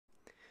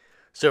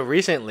So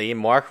recently,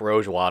 Mark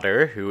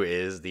Rosewater, who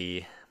is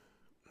the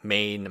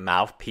main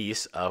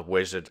mouthpiece of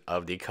Wizard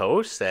of the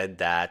Coast, said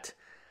that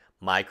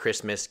my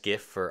Christmas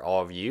gift for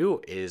all of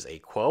you is a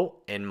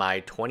quote. In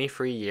my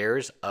 23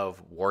 years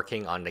of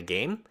working on the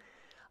game,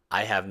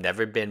 I have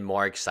never been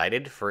more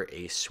excited for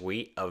a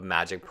suite of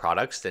Magic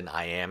products than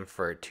I am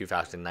for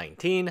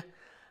 2019.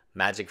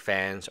 Magic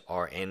fans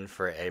are in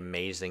for an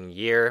amazing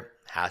year.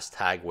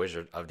 Hashtag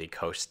Wizard of the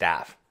Coast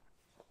staff.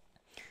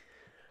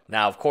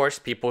 Now, of course,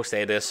 people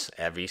say this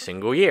every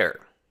single year.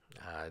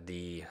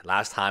 The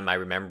last time I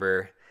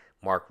remember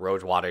Mark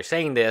Rosewater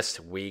saying this,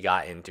 we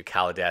got into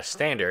Kaladesh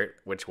Standard,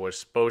 which was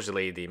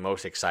supposedly the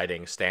most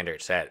exciting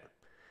standard set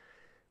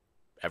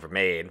ever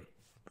made.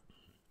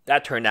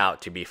 That turned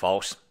out to be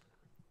false.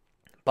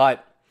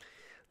 But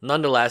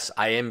nonetheless,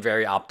 I am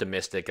very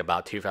optimistic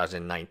about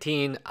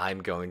 2019. I'm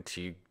going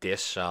to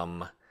dish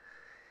some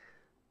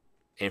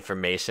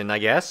information, I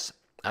guess.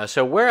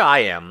 So where I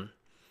am,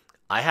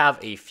 I have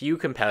a few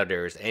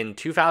competitors in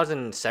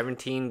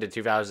 2017 to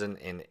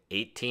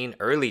 2018,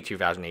 early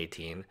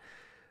 2018.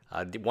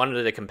 One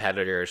of the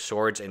competitors,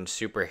 Swords and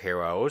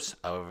Superheroes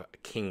of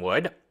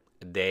Kingwood,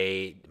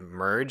 they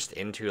merged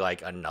into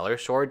like another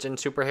Swords and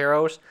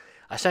Superheroes.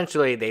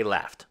 Essentially, they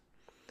left.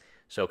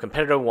 So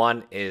competitor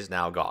one is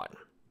now gone.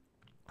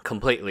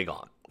 Completely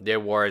gone. There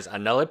was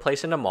another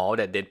place in the mall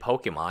that did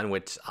Pokemon,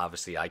 which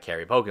obviously I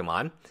carry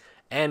Pokemon,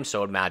 and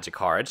sold Magic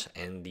cards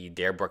in the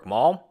Darebrook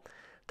Mall.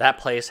 That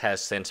place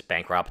has since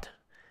bankrupt.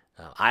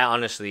 I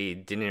honestly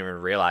didn't even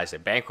realize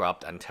it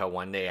bankrupt until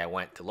one day I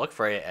went to look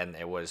for it, and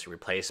it was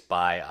replaced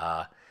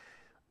by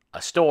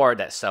a store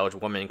that sells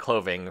women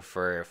clothing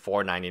for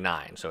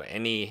 $4.99. So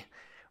any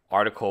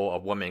article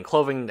of women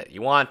clothing that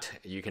you want,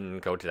 you can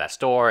go to that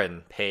store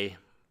and pay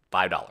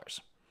 $5.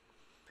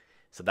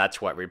 So that's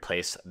what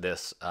replaced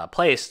this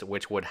place,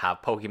 which would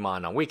have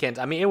Pokemon on weekends.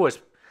 I mean, it was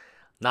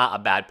not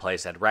a bad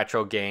place. It had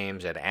retro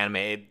games, it had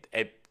anime.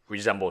 It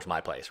resembles my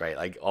place, right?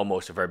 Like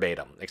almost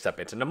verbatim, except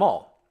it's in the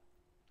mall.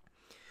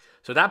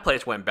 So that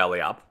place went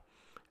belly up.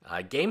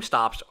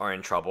 GameStops are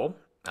in trouble.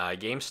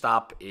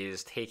 GameStop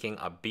is taking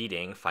a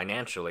beating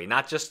financially,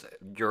 not just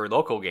your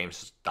local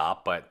GameStop,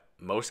 but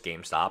most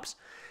GameStops,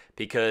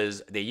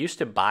 because they used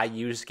to buy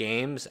used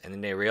games and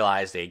then they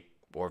realized they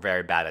were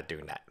very bad at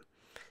doing that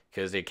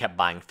because they kept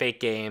buying fake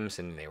games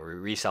and they were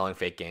reselling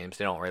fake games.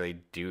 They don't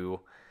really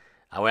do...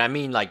 When I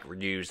mean like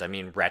used, I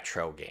mean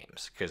retro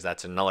games, because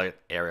that's another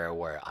area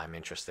where I'm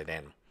interested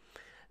in.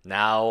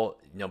 Now,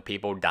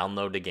 people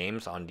download the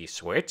games on the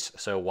Switch,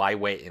 so why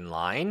wait in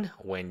line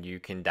when you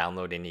can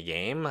download any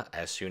game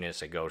as soon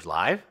as it goes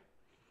live?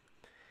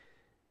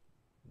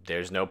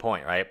 There's no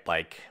point, right?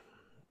 Like,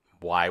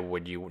 why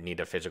would you need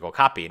a physical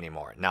copy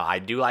anymore? Now, I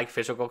do like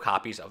physical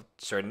copies of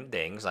certain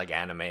things, like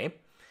anime,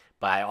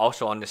 but I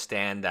also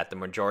understand that the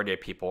majority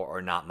of people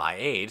are not my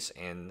age,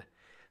 and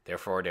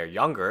therefore they're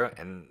younger,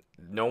 and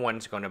no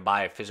one's going to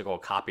buy a physical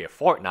copy of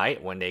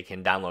Fortnite when they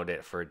can download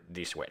it for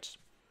the Switch.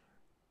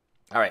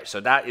 All right, so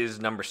that is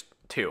number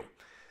 2.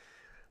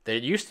 There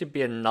used to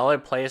be another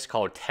place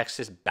called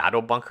Texas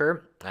Battle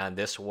Bunker, and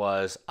this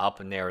was up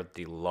near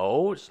the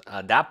Lowe's.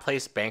 That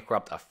place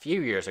bankrupt a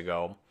few years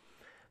ago,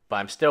 but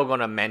I'm still going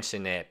to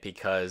mention it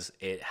because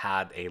it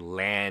had a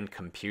LAN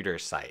computer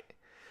site.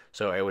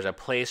 So it was a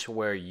place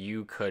where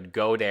you could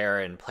go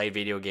there and play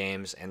video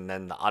games, and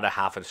then the other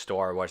half of the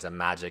store was a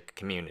Magic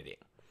community.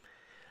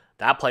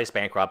 That place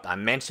bankrupt.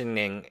 I'm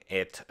mentioning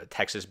it,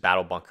 Texas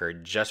Battle Bunker,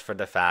 just for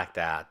the fact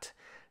that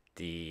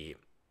the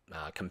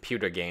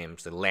computer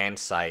games, the LAN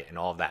site, and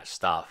all of that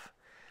stuff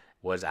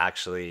was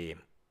actually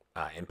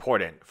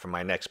important for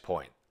my next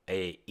point.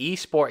 A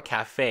esport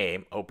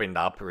cafe opened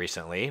up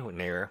recently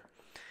near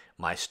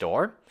my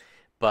store,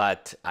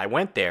 but I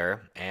went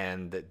there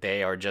and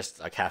they are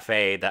just a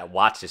cafe that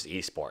watches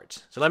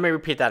esports. So let me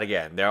repeat that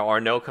again. There are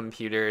no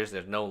computers,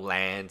 there's no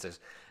LANs, there's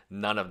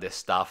none of this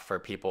stuff for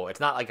people. It's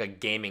not like a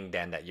gaming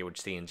den that you would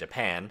see in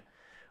Japan,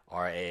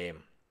 or it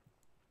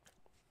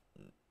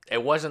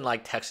wasn't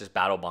like Texas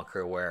Battle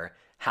Bunker where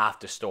half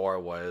the store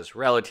was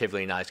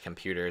relatively nice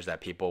computers that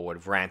people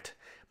would rent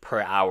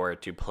per hour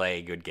to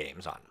play good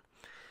games on.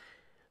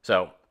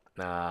 So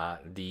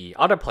the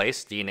other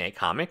place, DNA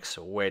Comics,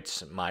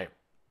 which my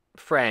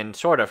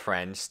sort of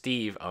friend,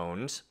 Steve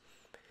owns,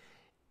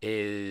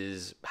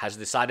 has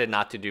decided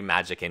not to do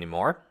Magic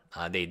anymore.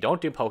 They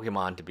don't do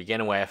Pokemon to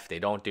begin with. They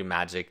don't do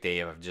Magic. They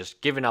have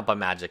just given up on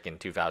Magic in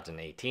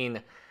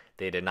 2018.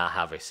 They did not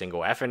have a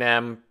single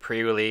FNM,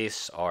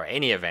 pre-release, or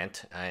any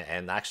event.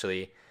 And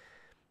actually,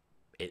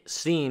 it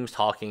seems,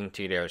 talking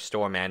to their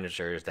store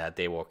managers, that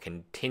they will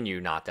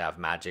continue not to have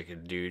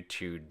Magic due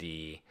to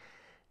the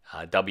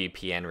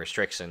WPN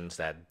restrictions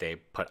that they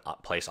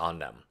place on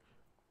them.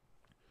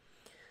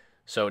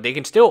 So they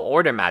can still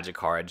order Magic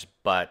cards,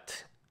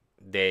 but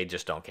they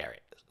just don't carry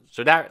it.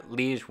 So that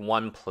leaves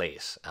one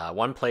place.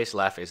 One place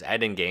left is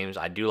Eden Games.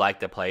 I do like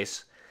the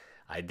place.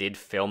 I did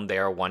film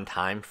there one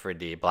time for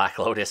the Black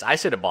Lotus. I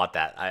should have bought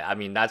that. I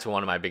mean, that's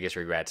one of my biggest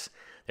regrets.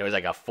 There was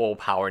like a full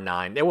power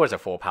 9. There was a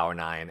full power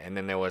 9, and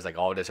then there was like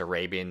all this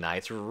Arabian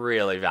Nights,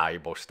 really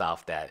valuable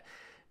stuff that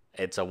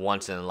it's a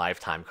once in a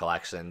lifetime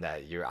collection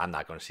that I'm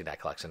not going to see that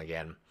collection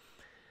again.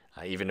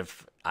 Even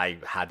if I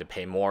had to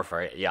pay more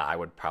for it, yeah, I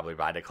would probably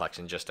buy the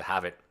collection just to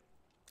have it.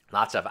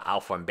 Lots of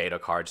alpha and beta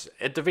cards.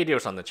 The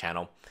video's on the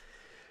channel.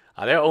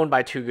 They're owned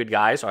by two good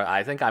guys, or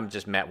I think I've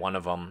just met one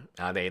of them.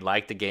 They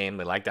like the game,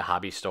 they like the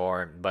hobby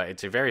store, but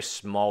it's a very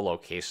small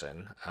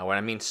location. When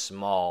I mean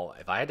small,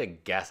 if I had to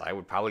guess, I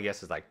would probably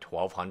guess it's like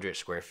 1,200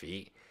 square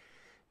feet,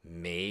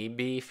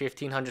 maybe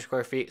 1,500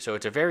 square feet. So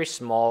it's a very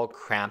small,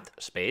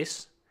 cramped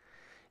space,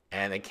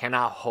 and it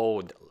cannot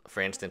hold,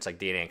 for instance, like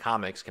D&A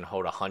Comics can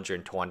hold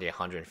 120,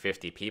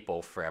 150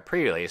 people for a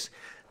pre-release.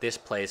 This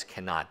place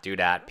cannot do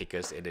that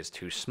because it is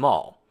too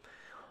small.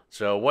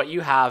 So what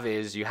you have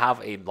is you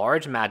have a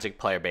large Magic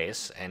player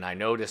base, and I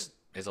know this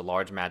is a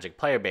large Magic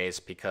player base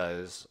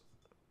because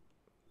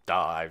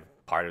I'm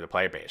part of the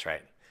player base,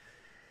 right?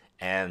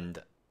 And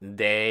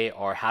they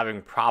are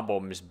having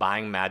problems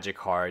buying Magic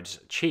cards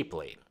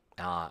cheaply.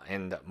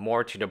 And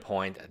more to the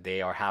point,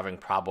 they are having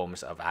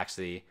problems of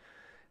actually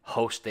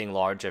hosting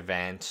large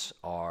events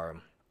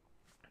or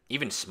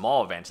even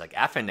small events like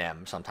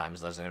F&M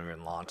sometimes doesn't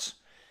even launch.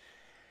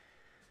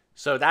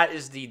 So that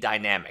is the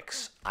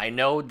dynamics. I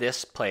know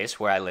this place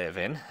where I live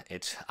in.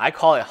 I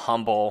call it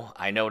humble.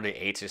 I know the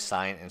H is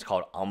silent and it's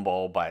called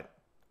humble, but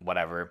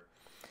whatever.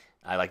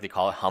 I like to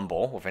call it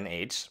humble with an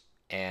H.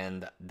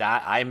 And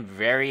that I'm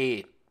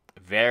very,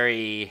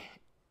 very...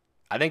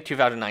 I think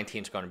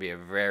 2019 is going to be a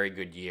very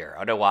good year.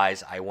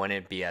 Otherwise, I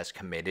wouldn't be as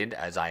committed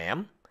as I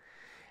am.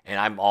 And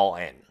I'm all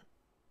in.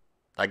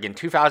 Like in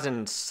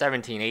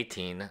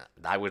 2017-18,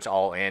 I was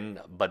all in,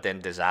 but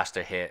then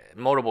disaster hit.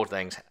 Multiple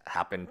things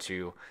happened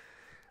to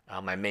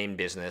my main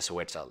business,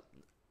 which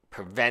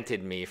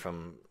prevented me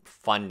from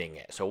funding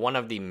it. So one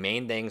of the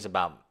main things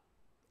about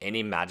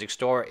any Magic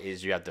store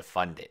is you have to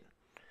fund it.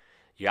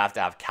 You have to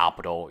have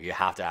capital. You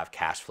have to have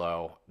cash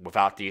flow.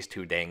 Without these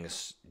two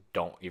things,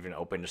 don't even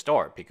open the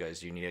store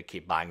because you need to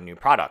keep buying new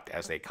product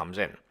as it comes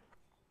in.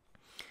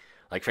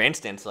 Like for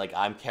instance, like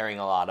I'm carrying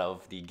a lot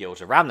of the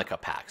Guilds of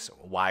Ravnica packs.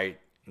 Why,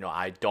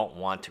 I don't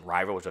want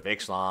rivals of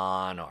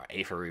Ixalan or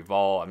Aether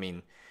Revolt. I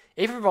mean,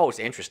 Aether Revolt is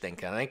interesting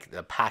because I think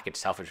the pack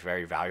itself is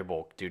very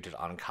valuable due to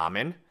the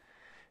uncommon.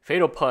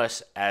 Fatal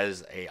Push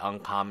as a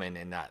uncommon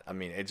in that, I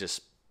mean, it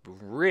just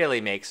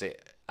really makes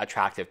it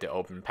attractive to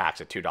open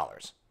packs at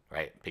 $2,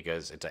 right?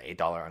 Because it's an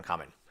 $8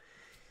 uncommon.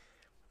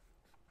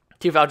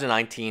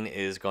 2019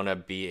 is going to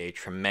be a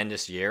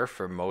tremendous year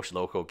for most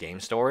local game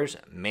stores,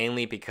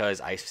 mainly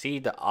because I see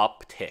the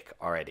uptick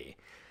already.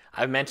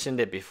 I've mentioned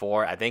it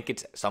before. I think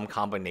it's some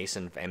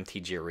combination of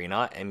MTG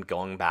Arena and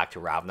going back to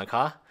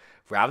Ravnica.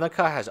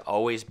 Ravnica has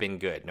always been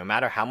good. No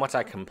matter how much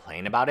I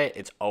complain about it,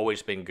 it's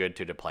always been good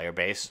to the player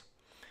base.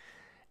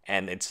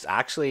 And it's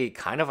actually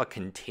kind of a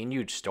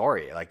continued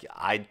story. Like,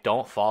 I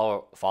don't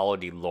follow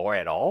the lore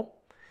at all.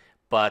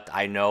 But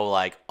I know,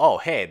 like, oh,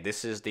 hey,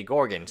 this is the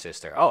Gorgon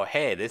sister. Oh,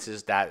 hey, this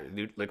is that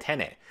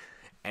lieutenant.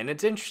 And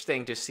it's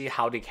interesting to see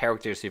how the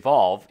characters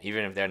evolve,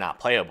 even if they're not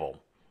playable.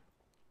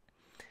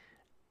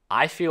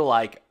 I feel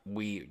like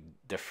we're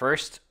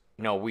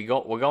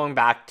going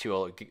back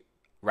to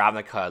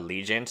Ravnica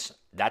Allegiance.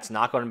 That's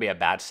not going to be a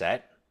bad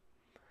set.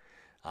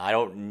 I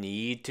don't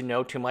need to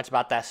know too much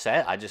about that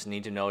set. I just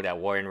need to know that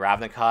we're in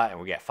Ravnica and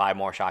we get 5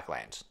 more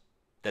Shocklands.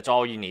 That's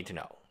all you need to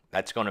know.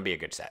 That's going to be a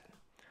good set.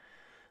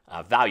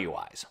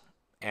 Value-wise.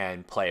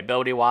 And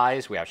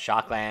playability-wise, we have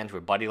Shocklands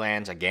with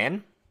Buddylands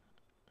again.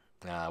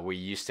 We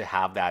used to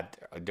have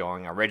that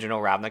during original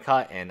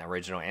Ravnica and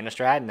original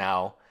Innistrad.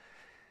 Now,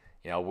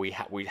 we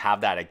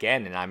have that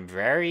again, and I'm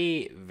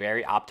very,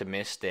 very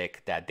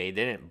optimistic that they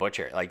didn't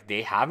butcher it. Like,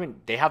 they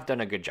have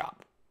done a good job.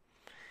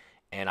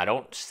 And I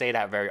don't say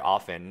that very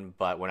often,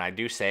 but when I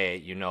do say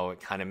it, it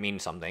kind of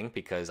means something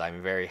because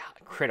I'm very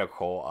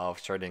critical of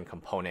certain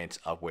components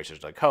of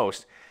Wizards of the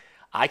Coast.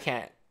 I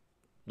can't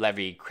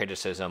levy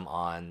criticism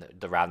on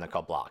the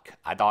Ravnica block.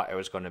 I thought it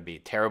was going to be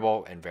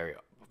terrible and very,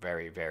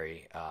 very,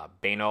 very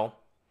banal.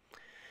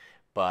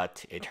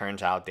 But it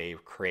turns out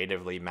they've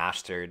creatively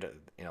mastered,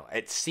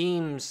 it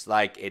seems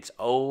like it's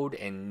old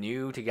and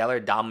new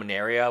together.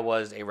 Dominaria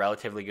was a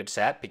relatively good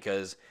set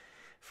because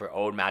for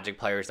old Magic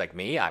players like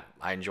me, I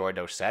enjoyed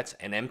those sets.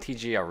 And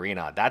MTG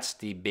Arena, that's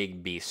the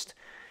big beast.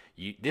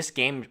 This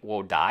game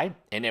will die,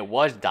 and it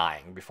was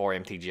dying before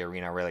MTG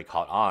Arena really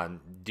caught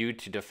on due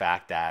to the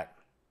fact that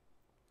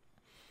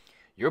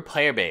your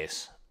player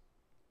base,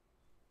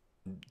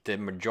 the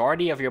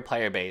majority of your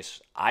player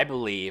base, I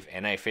believe,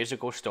 in a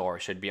physical store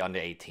should be under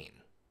 18.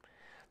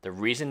 The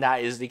reason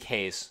that is the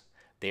case,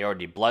 they are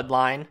the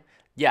bloodline.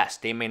 Yes,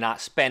 they may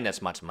not spend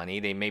as much money.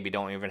 They maybe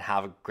don't even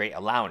have great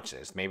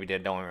allowances. Maybe they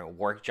don't even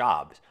work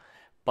jobs.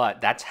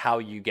 But that's how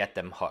you get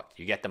them hooked.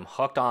 You get them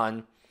hooked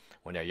on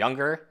when they're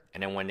younger,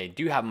 and then when they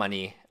do have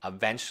money,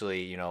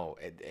 eventually,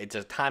 it's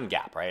a time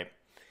gap, right?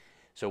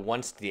 So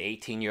once the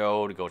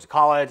 18-year-old goes to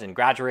college and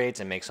graduates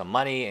and makes some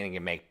money and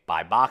can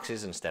buy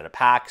boxes instead of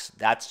packs,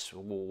 that's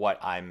what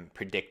I'm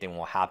predicting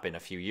will happen a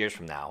few years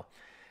from now.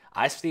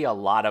 I see a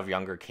lot of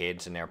younger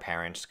kids and their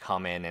parents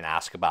come in and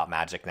ask about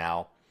Magic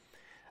now.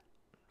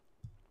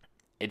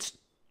 It's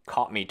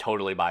caught me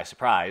totally by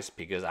surprise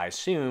because I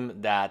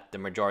assume that the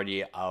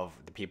majority of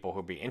the people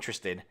who'd be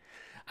interested,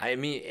 I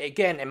mean,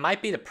 again, it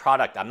might be the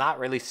product. I'm not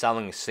really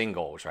selling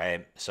singles,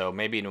 right? So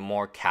maybe the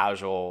more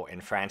casual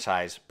and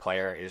franchise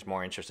player is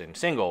more interested in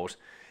singles.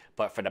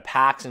 But for the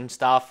packs and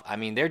stuff, I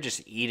mean, they're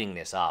just eating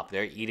this up.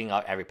 They're eating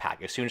up every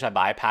pack. As soon as I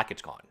buy a pack,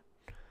 it's gone.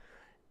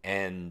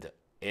 And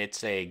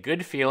it's a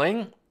good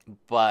feeling,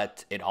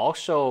 but it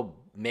also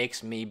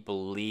makes me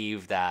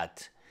believe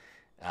that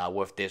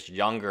with this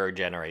younger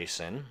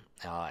generation,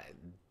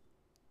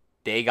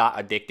 they got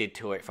addicted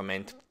to it from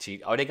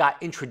MTG, or they got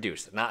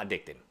introduced, not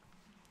addicted,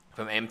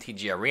 from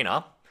MTG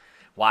Arena,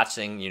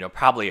 watching,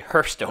 probably a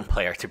Hearthstone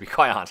player, to be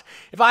quite honest.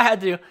 If I had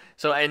to,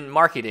 so in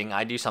marketing,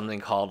 I do something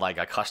called like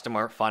a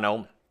customer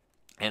funnel,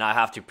 and I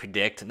have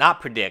to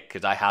not predict,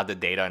 because I have the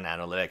data and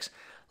analytics,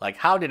 like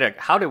how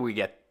did we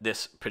get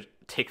this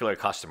particular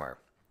customer?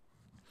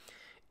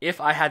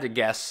 If I had to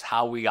guess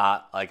how we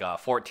got like a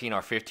 14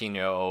 or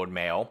 15-year-old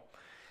male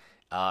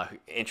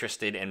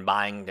interested in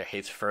buying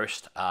his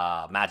first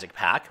Magic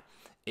pack,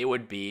 it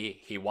would be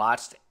he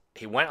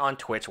went on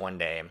Twitch one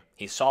day,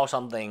 he saw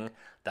something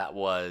that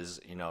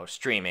was,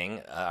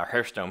 streaming, a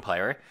Hearthstone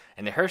player,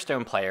 and the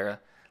Hearthstone player,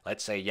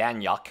 let's say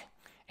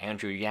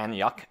Andrew Yan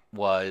Yuck,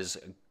 was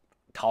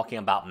talking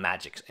about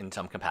Magic in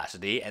some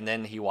capacity, and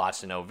then he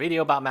watched a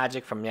video about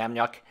Magic from Yan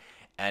Yuck,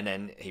 and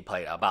then he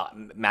played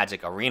about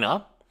Magic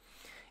Arena,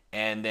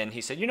 and then he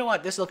said, you know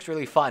what, this looks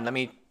really fun, let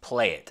me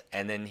play it.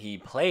 And then he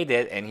played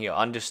it, and he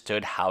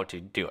understood how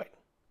to do it,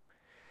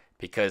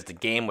 because the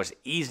game was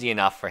easy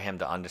enough for him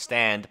to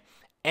understand,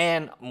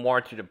 and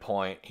more to the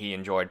point, he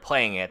enjoyed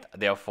playing it.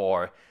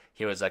 Therefore,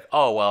 he was like,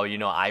 oh, well,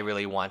 I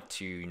really want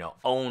to,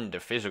 own the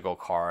physical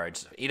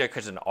cards, either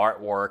because of the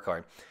artwork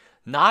or...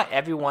 Not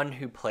everyone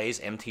who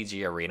plays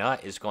MTG Arena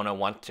is going to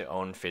want to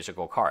own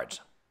physical cards,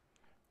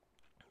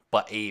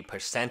 but a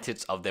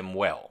percentage of them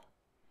will.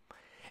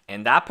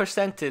 And that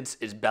percentage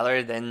is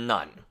better than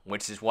none,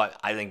 which is what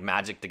I think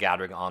Magic the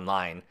Gathering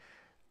Online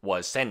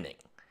was sending.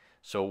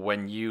 So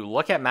when you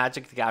look at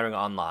Magic the Gathering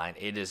Online,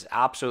 it is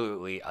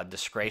absolutely a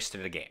disgrace to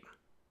the game.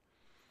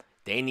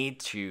 They need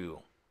to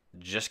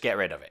just get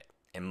rid of it,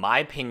 in my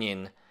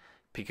opinion,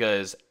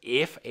 because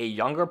if a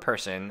younger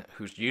person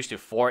who's used to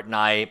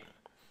Fortnite,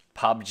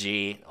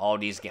 PUBG, all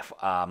these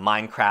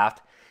Minecraft,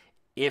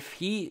 if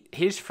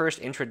his first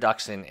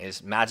introduction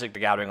is Magic the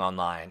Gathering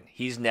Online,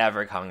 he's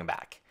never coming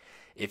back.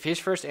 If his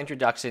first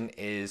introduction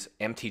is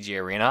MTG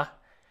Arena,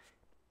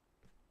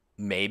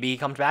 maybe he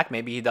comes back,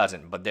 maybe he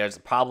doesn't. But there's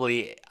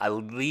probably, at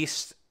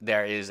least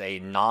there is a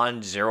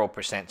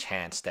non-0%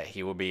 chance that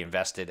he will be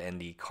invested in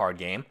the card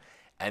game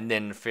and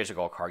then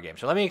physical card game.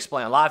 So let me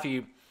explain. A lot of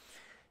you,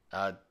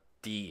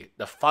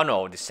 the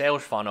funnel, the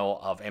sales funnel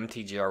of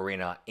MTG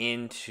Arena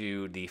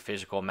into the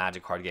physical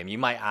Magic card game. You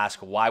might ask,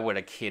 why would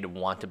a kid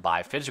want to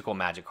buy a physical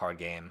Magic card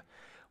game?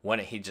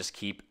 Wouldn't he just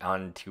keep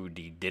onto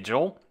the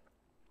digital?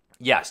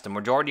 Yes, the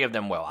majority of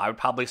them will. I would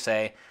probably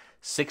say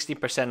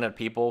 60% of the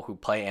people who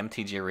play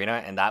MTG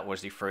Arena, and that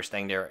was the first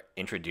thing they're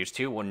introduced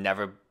to, will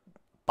never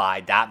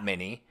buy that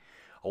many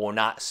or will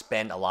not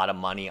spend a lot of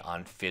money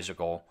on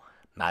physical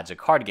Magic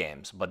card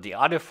games. But the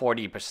other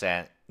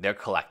 40%, they're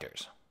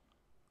collectors.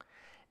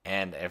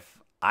 And if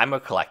I'm a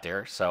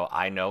collector, so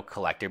I know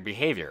collector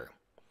behavior.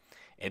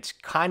 It's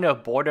kind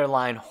of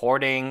borderline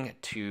hoarding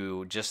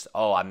to just,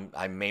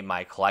 I made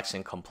my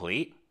collection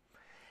complete.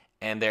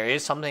 And there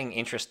is something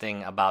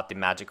interesting about the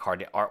Magic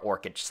card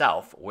artwork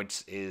itself,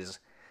 which is,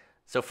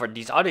 so for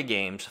these other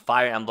games,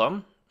 Fire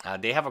Emblem,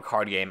 they have a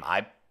card game.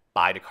 I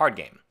buy the card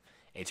game.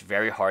 It's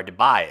very hard to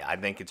buy. I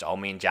think it's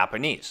only in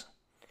Japanese.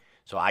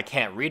 So I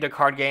can't read the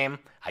card game.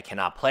 I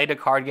cannot play the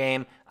card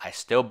game. I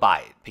still buy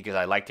it because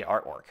I like the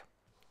artwork.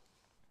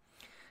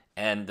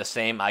 And the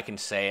same I can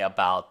say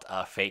about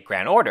Fate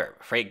Grand Order.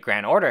 Fate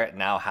Grand Order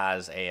now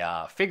has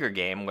a figure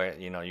game where,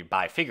 you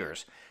buy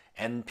figures.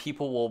 And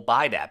people will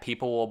buy that.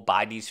 People will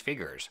buy these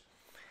figures.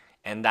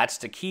 And that's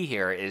the key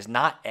here, is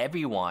not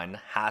everyone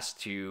has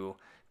to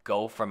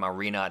go from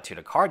Arena to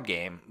the card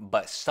game,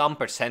 but some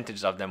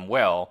percentage of them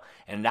will.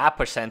 And that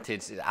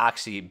percentage is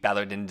actually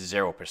better than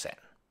 0%.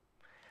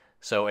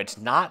 So it's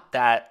not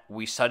that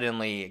we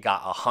suddenly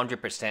got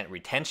 100%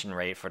 retention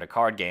rate for the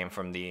card game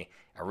from the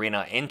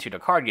Arena into the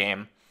card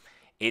game.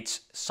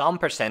 It's some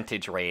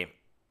percentage rate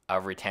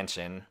of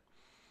retention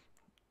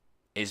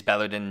is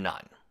better than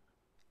none.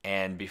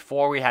 And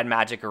before we had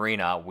Magic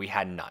Arena, we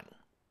had none.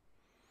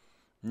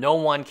 No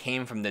one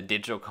came from the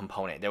digital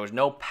component. There was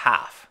no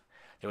path.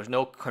 There was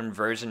no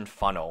conversion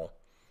funnel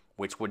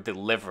which would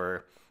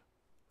deliver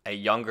a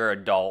younger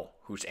adult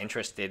who's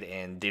interested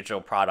in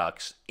digital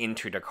products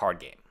into the card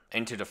game,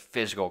 into the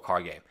physical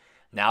card game.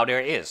 Now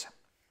there is.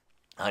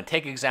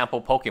 Take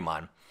example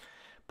Pokemon.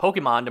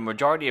 Pokemon, the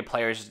majority of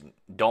players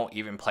don't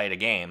even play the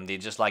game. They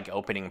just like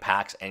opening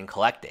packs and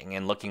collecting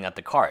and looking at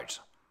the cards.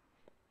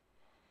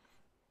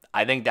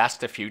 I think that's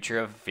the future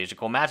of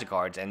physical Magic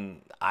cards,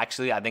 and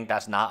actually I think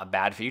that's not a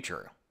bad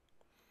future.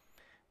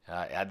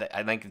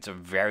 I think it's a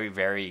very,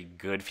 very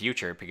good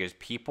future because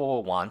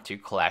people want to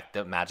collect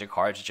the Magic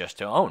cards just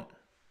to own.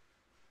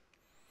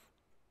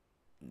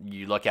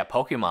 You look at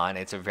Pokemon,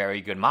 it's a very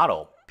good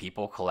model.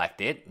 People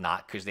collect it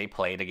not because they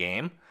play the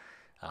game.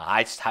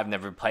 I have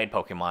never played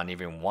Pokemon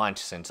even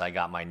once since I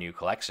got my new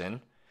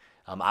collection.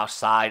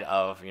 Outside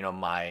of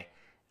my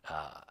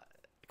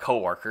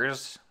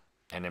coworkers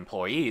and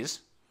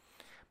employees,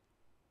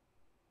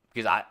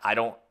 because I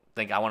don't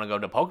think I want to go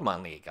to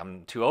Pokemon League.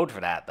 I'm too old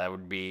for that. That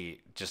would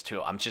be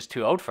I'm just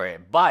too old for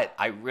it. But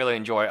I really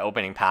enjoy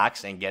opening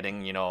packs and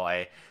getting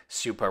a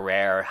super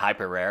rare,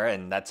 hyper rare,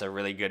 and that's a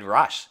really good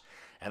rush.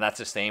 And that's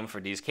the same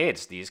for these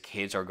kids. These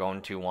kids are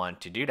going to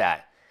want to do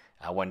that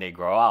when they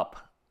grow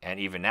up, and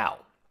even now.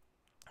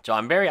 So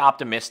I'm very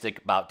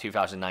optimistic about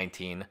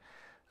 2019.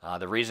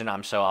 The reason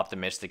I'm so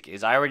optimistic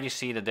is I already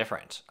see the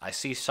difference. I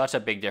see such a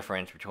big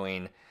difference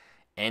between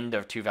end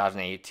of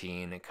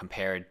 2018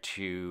 compared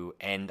to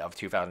end of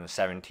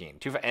 2017.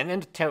 And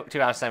end of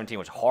 2017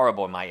 was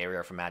horrible in my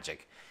area for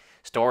Magic.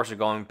 Stores are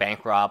going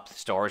bankrupt.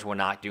 Stores were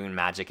not doing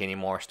Magic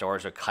anymore.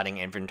 Stores are cutting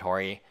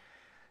inventory.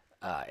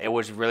 It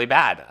was really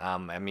bad.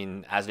 I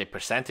mean, as a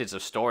percentage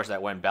of stores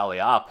that went belly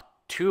up,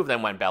 2 of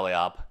them went belly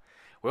up.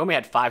 We only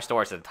had 5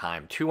 stores at the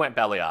time. 2 went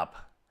belly up.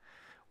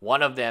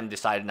 One of them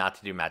decided not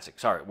to do Magic.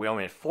 Sorry, we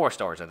only had 4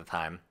 stores at the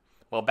time.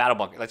 Well, Battle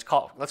Bunker, let's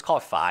call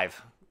it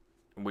 5.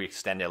 We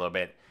extend it a little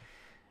bit.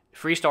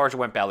 3 stores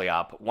went belly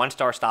up. 1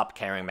 store stopped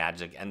carrying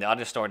Magic, and the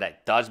other store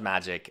that does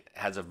Magic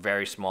has a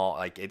very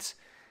small,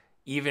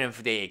 even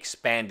if they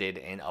expanded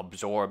and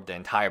absorbed the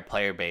entire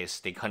player base,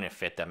 they couldn't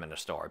fit them in the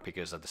store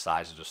because of the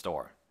size of the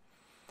store.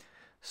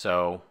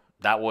 So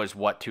that was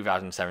what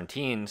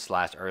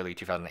 2017/early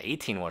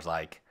 2018 was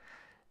like.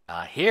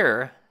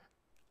 Here,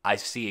 I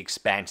see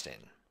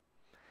expansion.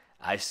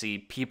 I see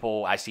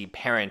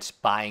parents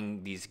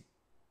buying these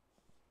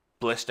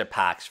blister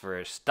packs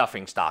for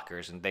stuffing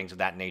stockers and things of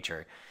that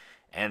nature.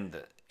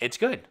 And it's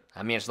good.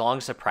 I mean, as long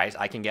as the price,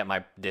 I can get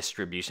my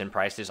distribution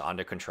prices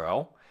under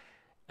control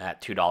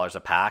at $2 a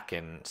pack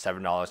and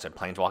 $7 a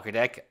Planeswalker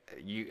deck,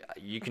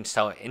 you can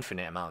sell an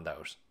infinite amount of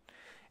those.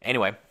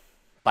 Anyway,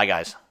 bye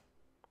guys.